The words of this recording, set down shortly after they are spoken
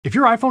If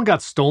your iPhone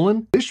got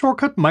stolen, this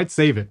shortcut might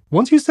save it.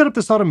 Once you set up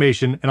this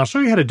automation, and I'll show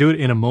you how to do it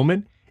in a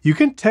moment, you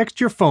can text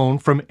your phone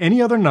from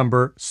any other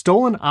number,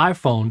 stolen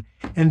iPhone,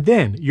 and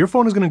then your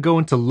phone is going to go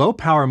into low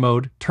power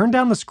mode, turn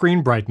down the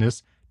screen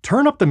brightness,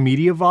 turn up the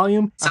media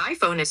volume. This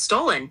iPhone is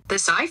stolen.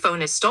 This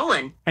iPhone is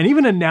stolen. And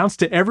even announce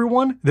to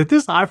everyone that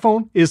this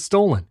iPhone is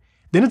stolen.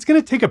 Then it's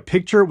going to take a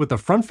picture with the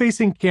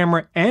front-facing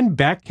camera and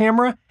back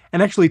camera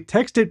and actually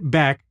text it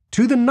back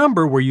to the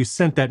number where you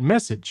sent that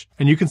message.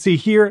 And you can see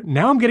here,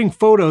 now I'm getting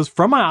photos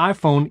from my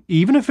iPhone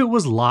even if it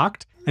was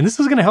locked, and this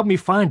is going to help me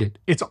find it.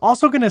 It's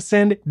also going to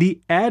send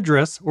the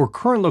address or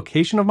current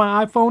location of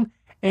my iPhone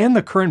and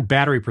the current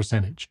battery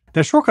percentage.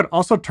 That shortcut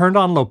also turned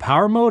on low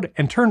power mode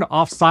and turned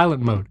off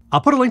silent mode.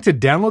 I'll put a link to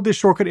download this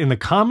shortcut in the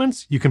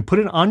comments. You can put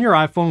it on your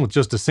iPhone with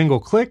just a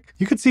single click.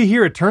 You can see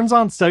here it turns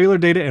on cellular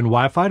data and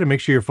Wi-Fi to make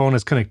sure your phone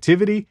has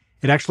connectivity.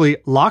 It actually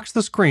locks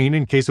the screen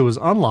in case it was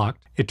unlocked.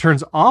 It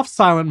turns off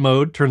silent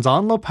mode, turns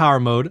on low power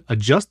mode,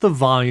 adjusts the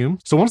volume.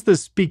 So once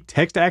this speak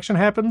text action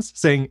happens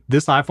saying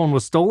this iPhone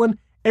was stolen,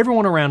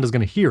 everyone around is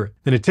going to hear it.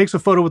 Then it takes a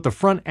photo with the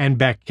front and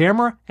back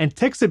camera and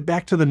texts it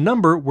back to the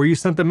number where you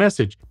sent the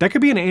message. That could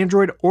be an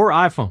Android or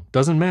iPhone,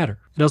 doesn't matter.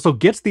 It also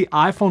gets the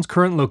iPhone's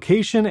current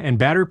location and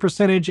battery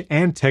percentage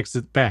and texts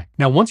it back.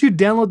 Now, once you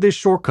download this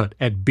shortcut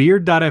at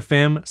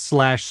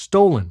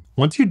beard.fm/stolen,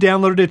 once you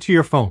downloaded it to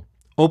your phone,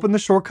 open the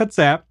Shortcuts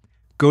app,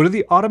 go to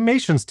the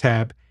Automations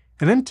tab,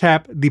 and then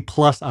tap the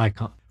plus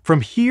icon.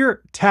 From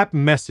here, tap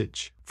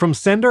Message. From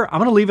Sender, I'm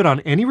going to leave it on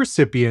any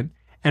recipient,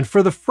 and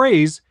for the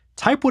phrase,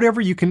 type whatever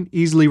you can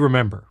easily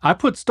remember. I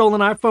put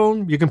stolen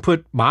iPhone, you can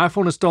put my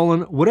iPhone is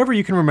stolen, whatever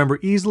you can remember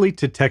easily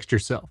to text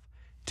yourself.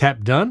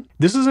 Tap Done.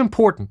 This is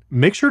important.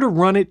 Make sure to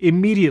run it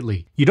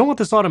immediately. You don't want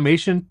this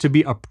automation to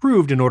be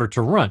approved in order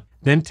to run.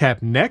 Then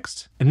tap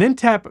Next, and then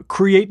tap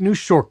Create New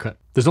Shortcut.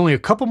 There's only a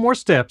couple more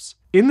steps.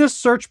 In this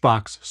search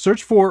box,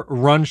 search for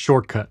Run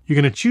Shortcut. You're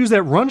going to choose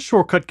that Run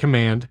Shortcut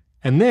command,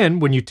 and then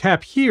when you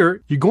tap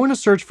here, you're going to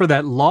search for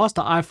that lost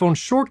iPhone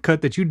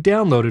shortcut that you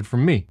downloaded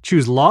from me.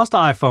 Choose lost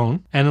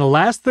iPhone. And the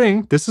last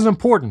thing, this is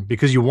important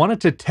because you want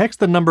it to text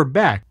the number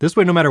back. This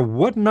way, no matter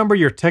what number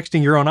you're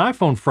texting your own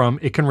iPhone from,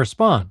 it can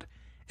respond.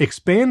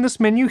 Expand this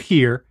menu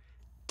here,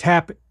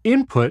 tap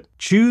Input,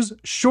 choose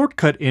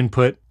Shortcut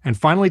Input, and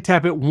finally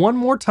tap it one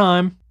more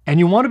time. And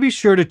you want to be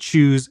sure to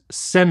choose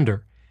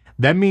Sender.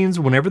 That means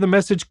whenever the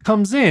message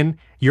comes in,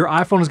 your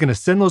iPhone is going to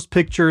send those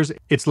pictures,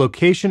 its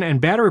location and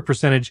battery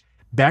percentage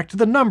back to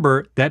the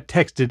number that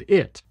texted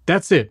it.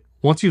 That's it.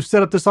 Once you've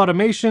set up this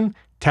automation,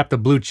 tap the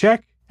blue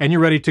check and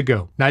you're ready to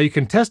go. Now you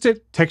can test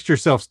it, text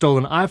yourself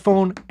stolen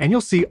iPhone, and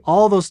you'll see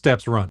all those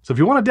steps run. So if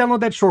you want to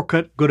download that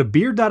shortcut, go to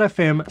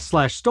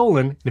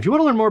beard.fm/stolen. And if you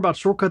want to learn more about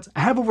shortcuts,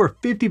 I have over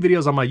 50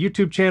 videos on my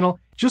YouTube channel.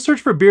 Just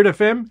search for Beard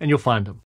FM and you'll find them.